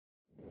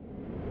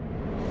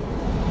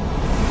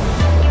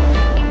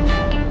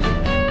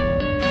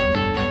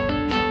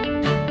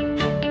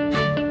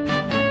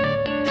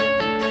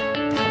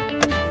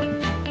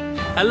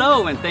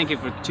Hello, and thank you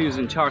for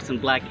choosing Charleston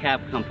Black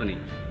Cab Company.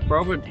 For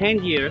over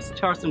 10 years,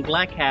 Charleston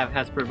Black Cab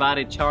has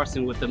provided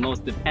Charleston with the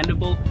most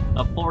dependable,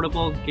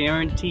 affordable,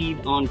 guaranteed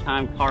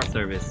on-time car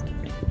service.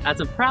 As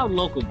a proud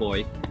local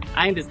boy,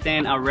 I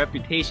understand our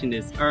reputation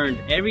is earned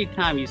every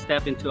time you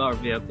step into our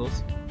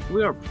vehicles.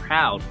 We are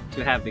proud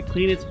to have the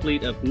cleanest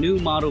fleet of new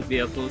model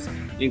vehicles,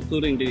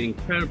 including the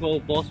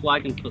incredible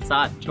Volkswagen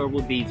Passat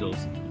Turbo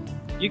Diesels.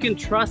 You can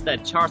trust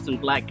that Charleston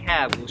Black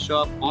Cab will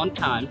show up on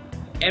time,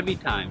 every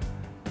time.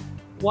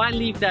 Why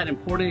leave that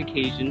important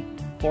occasion,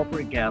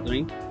 corporate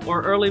gathering,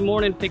 or early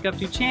morning pickup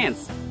to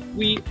chance?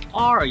 We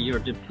are your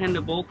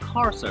dependable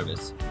car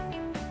service.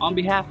 On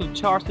behalf of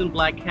Charleston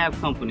Black Cab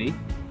Company,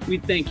 we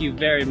thank you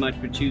very much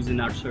for choosing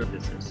our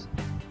services.